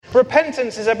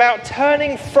repentance is about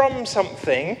turning from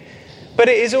something, but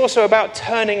it is also about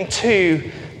turning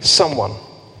to someone.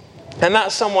 And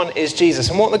that someone is Jesus.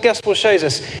 And what the gospel shows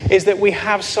us is that we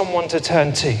have someone to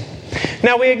turn to.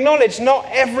 Now, we acknowledge not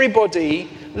everybody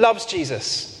loves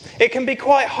Jesus. It can be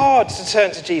quite hard to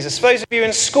turn to Jesus. For those of you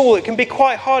in school, it can be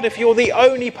quite hard if you're the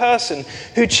only person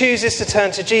who chooses to turn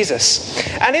to Jesus.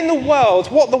 And in the world,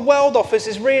 what the world offers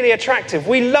is really attractive.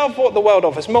 We love what the world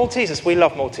offers. Maltesers, we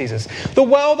love Maltesers. The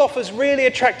world offers really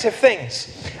attractive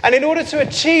things. And in order to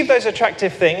achieve those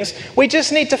attractive things, we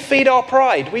just need to feed our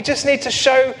pride. We just need to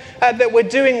show that we're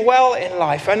doing well in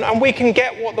life, and we can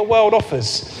get what the world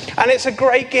offers. And it's a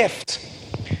great gift.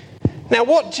 Now,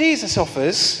 what Jesus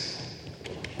offers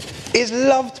is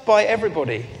loved by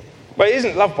everybody. Well, it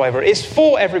isn't loved by everybody, it's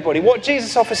for everybody. What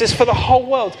Jesus offers is for the whole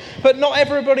world. But not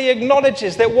everybody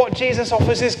acknowledges that what Jesus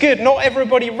offers is good. Not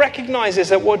everybody recognizes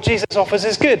that what Jesus offers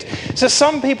is good. So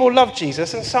some people love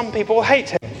Jesus and some people hate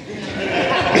him.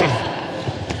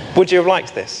 Would you have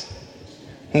liked this?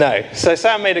 No. So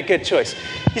Sam made a good choice.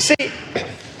 You see,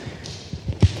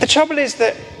 the trouble is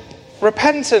that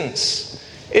repentance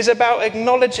is about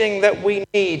acknowledging that we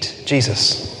need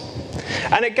Jesus.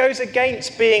 And it goes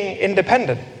against being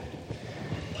independent.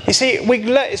 You see,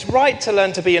 it's right to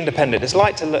learn to be independent. It's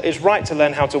right to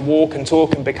learn how to walk and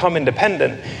talk and become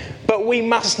independent. But we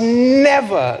must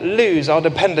never lose our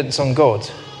dependence on God.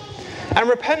 And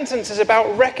repentance is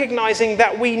about recognizing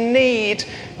that we need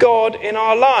God in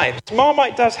our lives.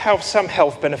 Marmite does have some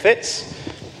health benefits,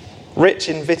 rich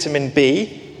in vitamin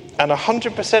B and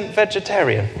 100%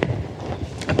 vegetarian,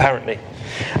 apparently.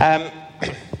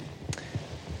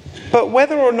 But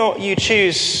whether or not you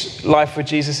choose life with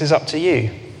Jesus is up to you.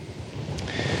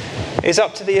 It's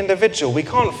up to the individual. We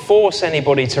can't force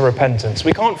anybody to repentance.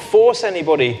 We can't force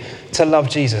anybody to love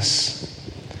Jesus.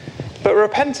 But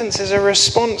repentance is a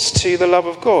response to the love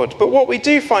of God. But what we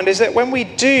do find is that when we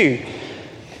do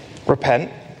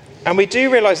repent, and we do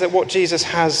realise that what Jesus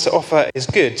has to offer is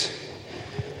good,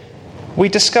 we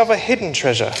discover hidden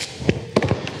treasure.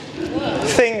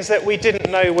 Things that we didn't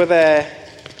know were there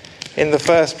in the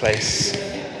first place.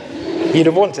 You'd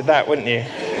have wanted that, wouldn't you?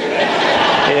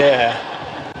 Yeah.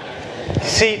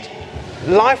 See,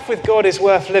 life with God is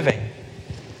worth living.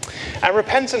 And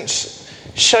repentance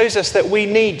shows us that we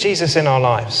need Jesus in our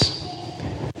lives.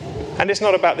 And it's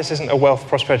not about, this isn't a wealth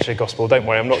prosperity gospel, don't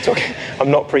worry, I'm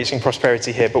not preaching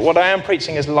prosperity here, but what I am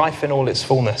preaching is life in all its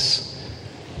fullness.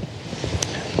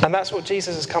 And that's what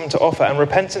Jesus has come to offer, and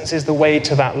repentance is the way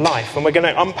to that life. And we're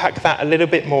going to unpack that a little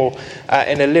bit more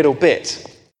in a little bit.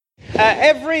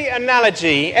 Every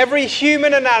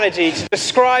human analogy to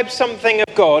describe something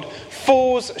of God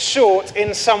falls short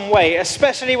in some way,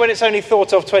 especially when it's only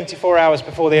thought of 24 hours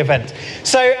before the event.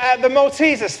 So the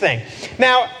Maltesers thing.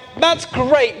 Now, that's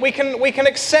great. We can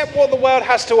accept what the world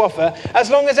has to offer as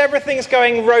long as everything's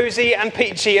going rosy and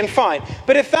peachy and fine.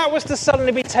 But if that was to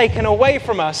suddenly be taken away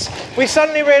from us, we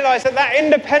suddenly realise that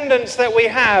independence that we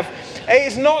have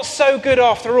is not so good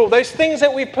after all. Those things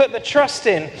that we put the trust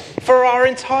in for our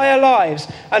entire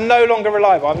lives are no longer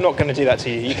reliable. I'm not going to do that to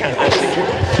you. You can't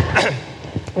actually.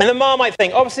 And the Marmite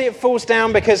thing, obviously it falls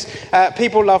down because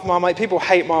people love Marmite, people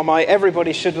hate Marmite,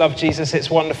 everybody should love Jesus, it's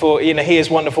wonderful, he is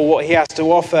wonderful what he has to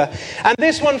offer. And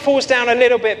this one falls down a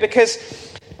little bit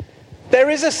because there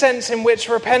is a sense in which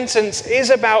repentance is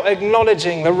about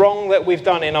acknowledging the wrong that we've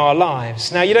done in our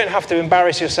lives. Now, you don't have to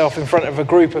embarrass yourself in front of a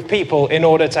group of people in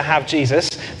order to have Jesus,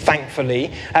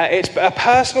 thankfully. It's a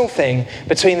personal thing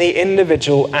between the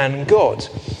individual and God.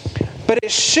 But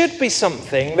it should be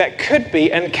something that could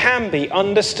be and can be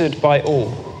understood by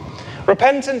all.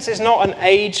 Repentance is not an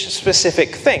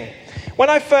age-specific thing. When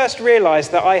I first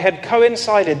realised that I had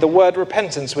coincided the word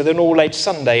repentance with an all-age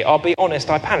Sunday, I'll be honest,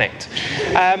 I panicked.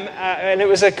 And it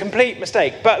was a complete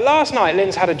mistake. But last night,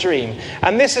 Lynn's had a dream,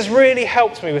 and this has really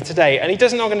helped me with today, and he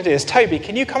doesn't know I'm going to do this. Toby,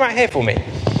 can you come out here for me?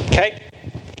 Okay?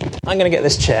 I'm going to get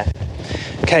this chair.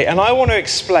 Okay, and I want to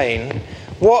explain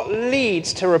what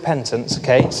leads to repentance,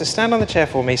 okay? So stand on the chair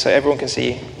for me so everyone can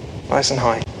see you nice and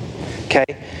high, okay?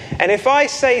 And if I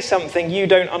say something you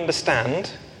don't understand,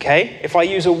 okay? If I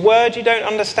use a word you don't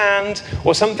understand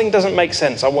or something doesn't make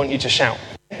sense, I want you to shout.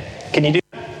 Can you do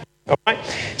that? All right?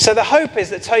 So the hope is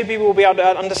that Toby will be able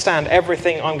to understand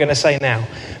everything I'm going to say now.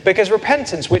 Because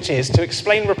repentance, which is to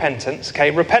explain repentance, okay?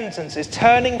 Repentance is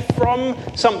turning from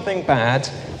something bad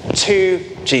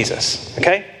to Jesus,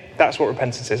 okay? That's what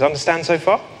repentance is. Understand so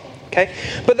far? Okay?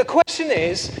 But the question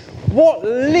is, What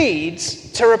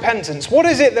leads to repentance? What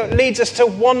is it that leads us to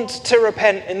want to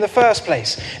repent in the first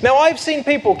place? Now, I've seen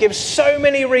people give so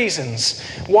many reasons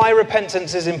why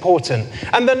repentance is important.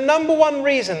 And the number one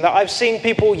reason that I've seen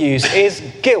people use is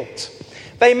guilt.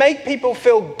 They make people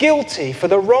feel guilty for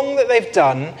the wrong that they've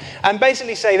done and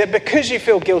basically say that because you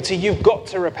feel guilty, you've got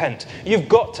to repent. You've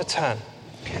got to turn.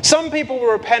 Some people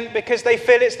will repent because they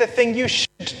feel it's the thing you should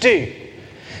do.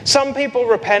 Some people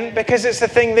repent because it's the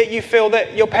thing that you feel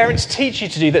that your parents teach you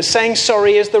to do, that saying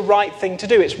sorry is the right thing to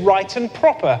do. It's right and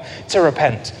proper to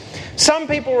repent. Some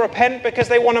people repent because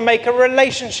they want to make a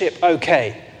relationship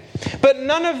okay. But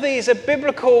none of these are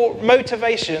biblical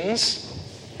motivations.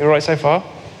 You all right so far?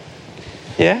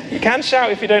 Yeah? You can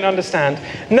shout if you don't understand.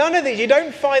 None of these, you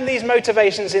don't find these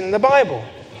motivations in the Bible.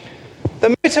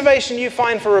 The motivation you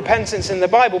find for repentance in the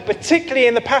Bible, particularly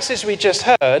in the passage we just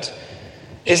heard,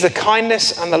 is the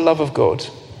kindness and the love of God.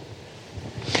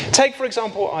 Take, for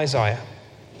example, Isaiah.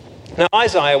 Now,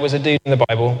 Isaiah was a dude in the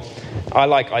Bible. I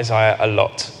like Isaiah a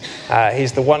lot.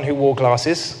 He's the one who wore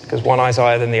glasses, because one eye's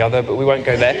higher than the other, but we won't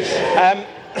go there.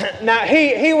 Now,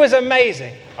 he was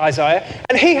amazing, Isaiah,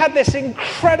 and he had this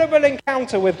incredible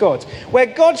encounter with God, where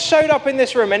God showed up in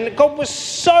this room, and God was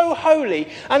so holy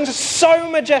and so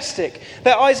majestic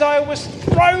that Isaiah was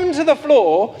thrown to the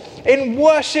floor in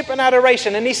worship and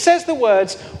adoration. And he says the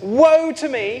words, "Woe to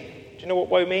me." Do you know what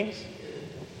woe means?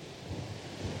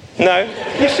 No?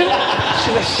 You should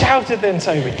have shouted then,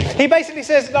 Toby. He basically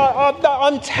says, no,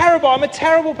 I'm terrible. I'm a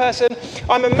terrible person.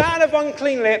 I'm a man of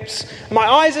unclean lips. My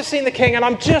eyes have seen the King, and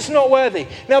I'm just not worthy.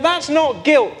 Now, that's not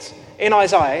guilt in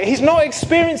Isaiah. He's not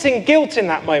experiencing guilt in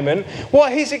that moment.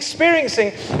 What he's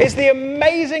experiencing is the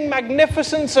amazing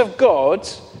magnificence of God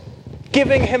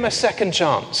giving him a second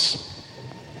chance.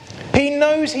 He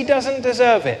knows he doesn't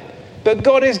deserve it, but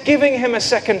God is giving him a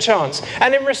second chance.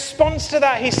 And in response to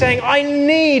that, he's saying, I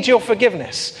need your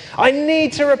forgiveness. I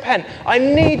need to repent. I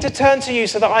need to turn to you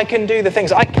so that I can do the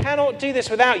things. I cannot do this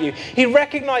without you. He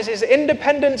recognizes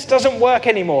independence doesn't work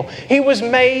anymore. He was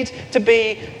made to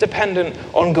be dependent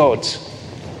on God.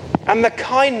 And the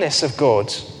kindness of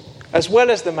God, as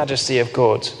well as the majesty of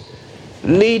God,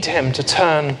 lead him to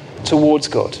turn towards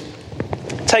God.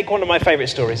 Take one of my favourite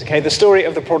stories, okay? The story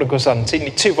of the prodigal son.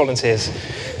 Two volunteers.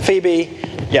 Phoebe,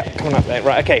 yeah, come on up there.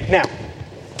 Right, okay. Now,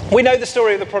 we know the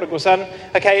story of the prodigal son.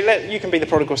 Okay, you can be the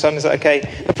prodigal son, is that okay?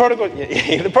 The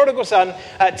prodigal son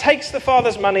takes the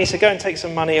father's money, so go and take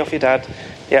some money off your dad.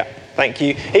 Yeah, thank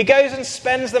you. He goes and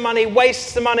spends the money,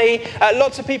 wastes the money.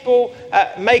 Lots of people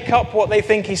make up what they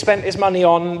think he spent his money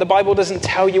on. The Bible doesn't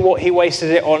tell you what he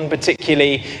wasted it on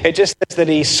particularly. It just says that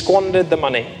he squandered the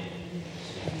money.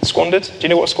 Squandered? Do you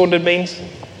know what squandered means?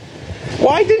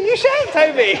 Why didn't you shout,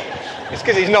 Toby? It's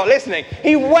because he's not listening.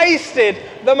 He wasted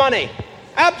the money.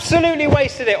 Absolutely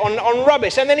wasted it on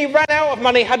rubbish. And then he ran out of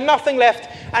money, had nothing left,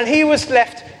 and he was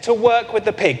left to work with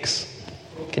the pigs.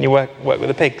 Can you work with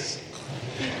the pigs?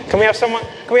 Can we have someone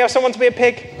to be a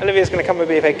pig? Olivia's going to come and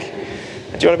be a pig. Do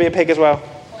you want to be a pig as well?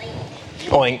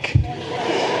 Oink.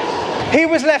 He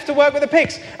was left to work with the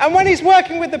pigs. And when he's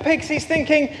working with the pigs, he's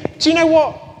thinking, do you know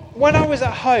what? When I was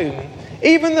at home,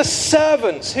 even the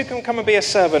servants, who can come and be a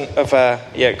servant of,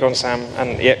 go on Sam,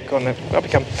 and go on, I'll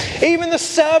become. Even the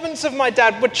servants of my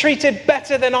dad were treated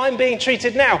better than I'm being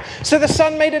treated now. So the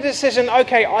son made a decision,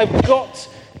 okay, I've got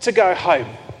to go home.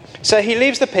 So he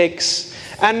leaves the pigs,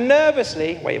 and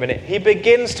nervously, wait a minute, he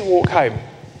begins to walk home.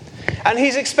 And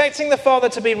he's expecting the father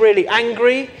to be really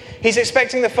angry. He's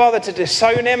expecting the father to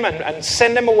disown him and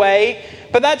send him away.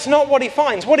 But that's not what he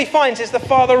finds. What he finds is the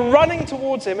father running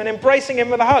towards him and embracing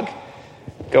him with a hug.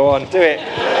 Go on, do it.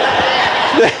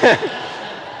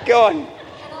 Go on.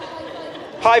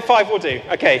 High five will do.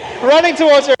 Okay. Running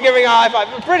towards her and giving a high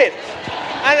five. Brilliant.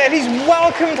 And he's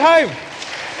welcomed home.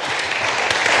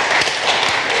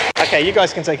 Okay, you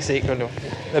guys can take a seat.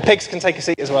 The pigs can take a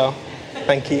seat as well.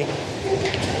 Thank you.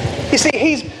 You see,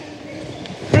 he's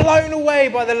blown away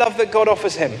by the love that God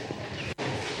offers him.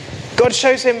 God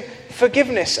shows him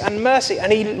forgiveness and mercy,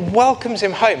 and he welcomes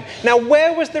him home. Now,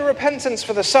 where was the repentance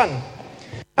for the son?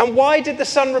 And why did the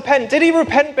son repent? Did he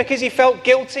repent because he felt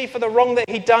guilty for the wrong that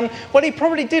he'd done? Well, he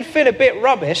probably did feel a bit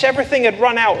rubbish. Everything had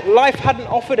run out. Life hadn't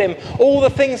offered him all the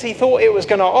things he thought it was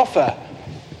going to offer.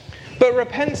 But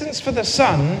repentance for the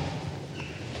son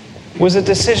was a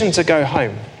decision to go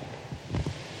home.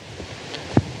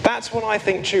 That's what I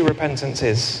think true repentance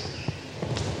is.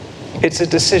 It's a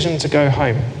decision to go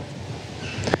home.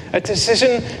 A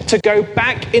decision to go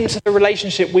back into the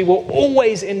relationship we were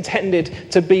always intended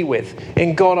to be with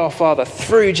in God our Father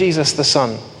through Jesus the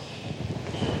Son.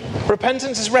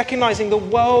 Repentance is recognizing the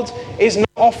world is not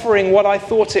offering what I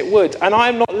thought it would, and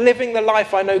I'm not living the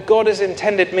life I know God has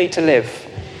intended me to live.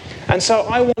 And so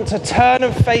I want to turn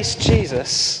and face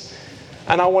Jesus,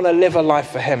 and I want to live a life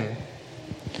for him.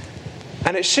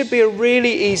 And it should be a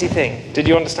really easy thing. Did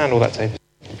you understand all that, Dave?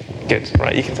 Good.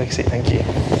 Right, you can take a seat. Thank you.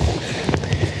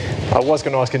 I was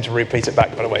going to ask him to repeat it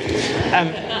back, by the way.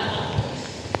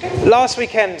 Last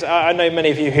weekend, I know many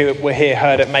of you who were here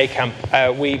heard at May Camp,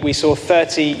 we saw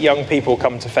 30 young people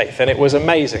come to faith, and it was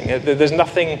amazing. There's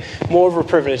nothing more of a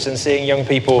privilege than seeing young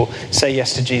people say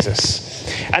yes to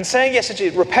Jesus. And saying yes to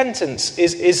Jesus, repentance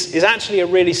is actually a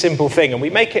really simple thing, and we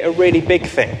make it a really big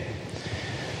thing.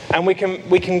 And we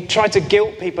can try to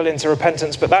guilt people into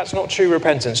repentance, but that's not true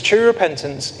repentance. True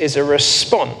repentance is a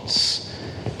response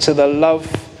to the love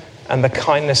and the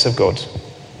kindness of God.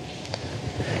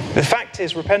 The fact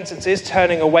is, repentance is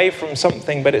turning away from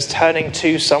something, but it's turning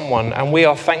to someone. And we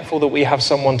are thankful that we have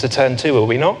someone to turn to, are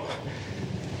we not?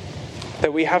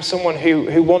 That we have someone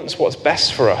who wants what's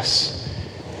best for us,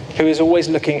 who is always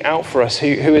looking out for us, who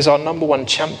is our number one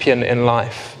champion in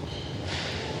life.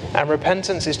 And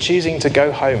repentance is choosing to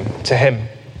go home to him,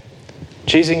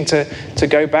 choosing to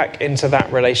go back into that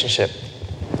relationship.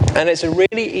 And it's a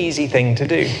really easy thing to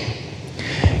do.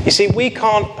 You see, we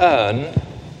can't earn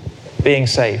being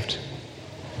saved.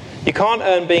 You can't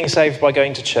earn being saved by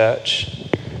going to church.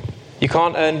 You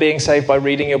can't earn being saved by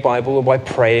reading your Bible or by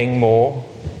praying more.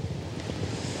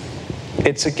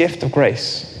 It's a gift of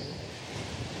grace.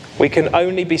 We can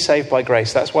only be saved by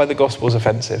grace. That's why the gospel is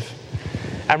offensive.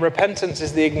 And repentance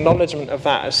is the acknowledgement of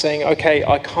that, of saying, okay,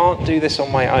 I can't do this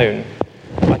on my own.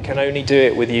 I can only do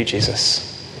it with you, Jesus.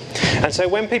 And so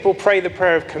when people pray the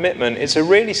prayer of commitment, it's a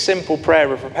really simple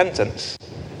prayer of repentance.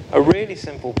 A really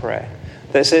simple prayer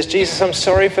that says, Jesus, I'm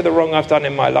sorry for the wrong I've done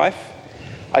in my life.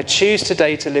 I choose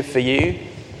today to live for you.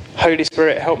 Holy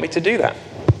Spirit, help me to do that.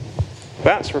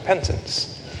 That's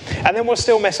repentance. And then we'll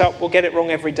still mess up. We'll get it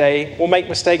wrong every day. We'll make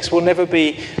mistakes. We'll never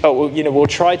be, we'll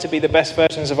try to be the best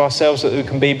versions of ourselves that we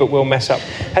can be, but we'll mess up.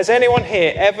 Has anyone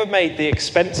here ever made the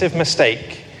expensive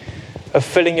mistake of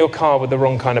filling your car with the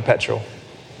wrong kind of petrol?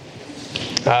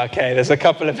 Okay, there's a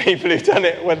couple of people who've done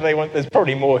it, whether they want. There's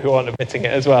probably more who aren't admitting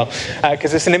it as well,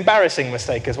 because it's an embarrassing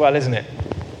mistake as well, isn't it?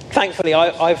 Thankfully,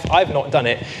 I've not done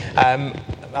it, and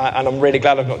I'm really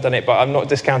glad I've not done it, but I'm not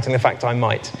discounting the fact I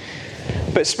might.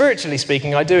 But spiritually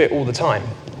speaking, I do it all the time.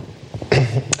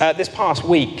 This past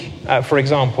week, for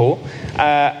example,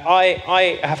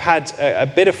 I have had a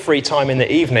bit of free time in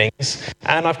the evenings,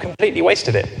 and I've completely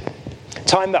wasted it.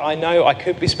 Time that I know I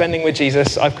could be spending with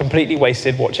Jesus, I've completely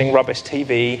wasted watching rubbish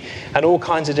TV and all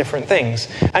kinds of different things.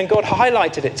 And God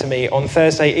highlighted it to me on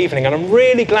Thursday evening, and I'm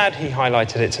really glad he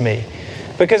highlighted it to me.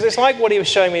 Because it's like what he was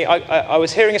showing me. I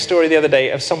was hearing a story the other day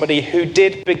of somebody who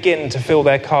did begin to fill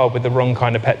their car with the wrong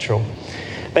kind of petrol.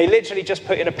 They literally just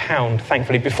put in £1,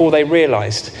 thankfully, before they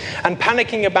realised. And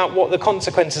panicking about what the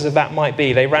consequences of that might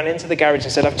be, they ran into the garage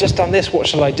and said, I've just done this, what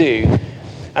shall I do?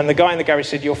 And the guy in the garage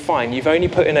said, you're fine, you've only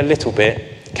put in a little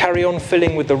bit, carry on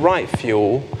filling with the right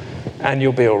fuel and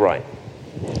you'll be all right.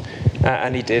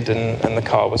 And he did, and the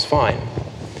car was fine.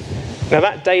 Now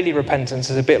that daily repentance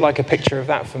is a bit like a picture of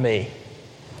that for me.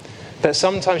 That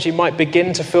sometimes you might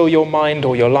begin to fill your mind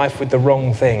or your life with the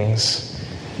wrong things,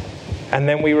 and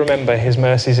then we remember his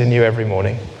mercies are new every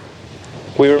morning.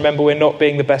 We remember we're not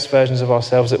being the best versions of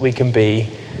ourselves that we can be,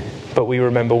 but we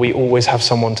remember we always have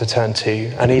someone to turn to,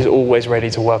 and he's always ready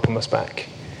to welcome us back.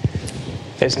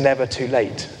 It's never too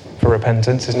late for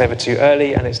repentance. It's never too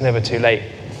early, and it's never too late.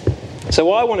 So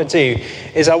what I want to do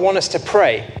is I want us to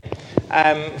pray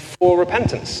for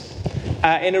repentance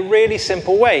in a really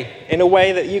simple way, in a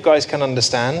way that you guys can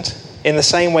understand, in the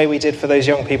same way we did for those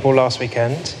young people last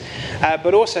weekend,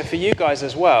 but also for you guys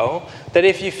as well, that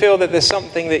if you feel that there's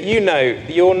something that you know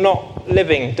you're not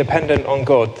living dependent on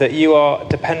God, that you are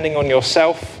depending on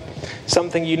yourself,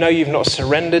 something you know you've not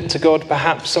surrendered to God,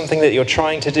 perhaps something that you're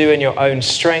trying to do in your own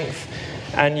strength,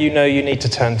 and you know you need to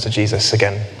turn to Jesus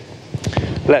again.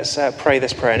 Let's pray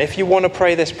this prayer. And if you want to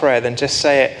pray this prayer, then just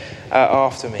say it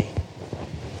after me.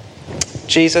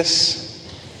 Jesus,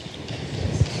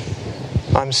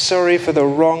 I'm sorry for the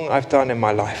wrong I've done in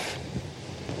my life.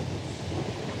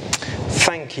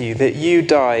 Thank you that you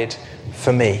died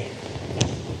for me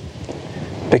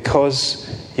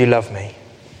because you love me.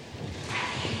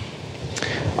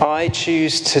 I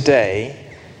choose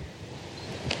today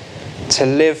to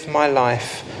live my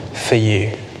life for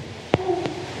you.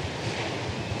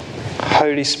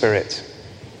 Holy Spirit,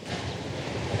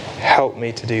 help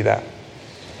me to do that.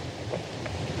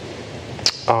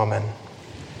 Amen.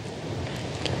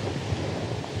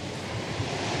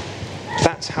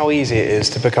 That That's how easy it is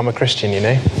to become a Christian, you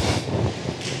know?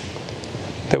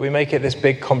 That we make it this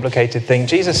big, complicated thing.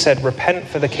 Jesus said, repent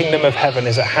for the kingdom of heaven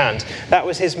is at hand. That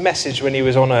was his message when he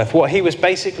was on earth. What he was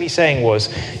basically saying was,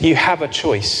 you have a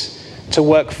choice to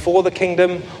work for the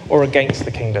kingdom or against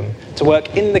the kingdom, to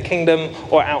work in the kingdom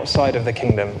or outside of the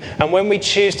kingdom. And when we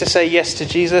choose to say yes to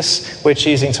Jesus, we're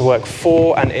choosing to work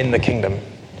for and in the kingdom.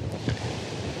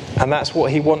 And that's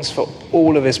what he wants for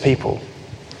all of his people.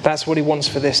 That's what he wants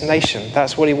for this nation.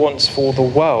 That's what he wants for the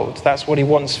world. That's what he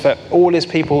wants for all his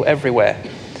people everywhere.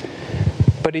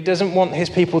 But he doesn't want his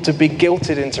people to be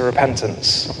guilted into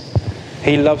repentance.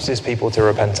 He loves his people to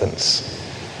repentance.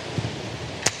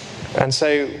 And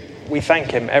so we thank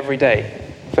him every day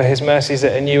for his mercies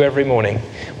that are new every morning.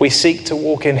 We seek to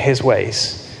walk in his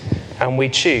ways. And we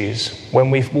choose,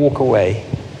 when we walk away,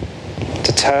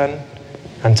 to turn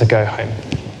and to go home.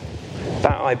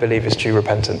 That, I believe, is true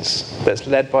repentance, that's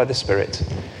led by the Spirit,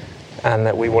 and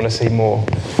that we want to see more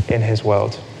in his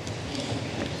world.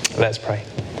 Let's pray.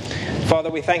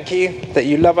 Father, we thank you that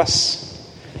you love us.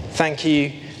 Thank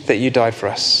you that you died for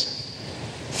us.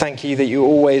 Thank you that you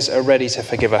always are ready to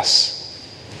forgive us.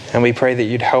 And we pray that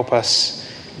you'd help us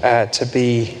to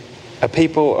be a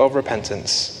people of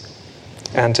repentance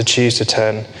and to choose to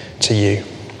turn to you.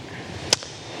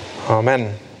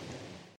 Amen.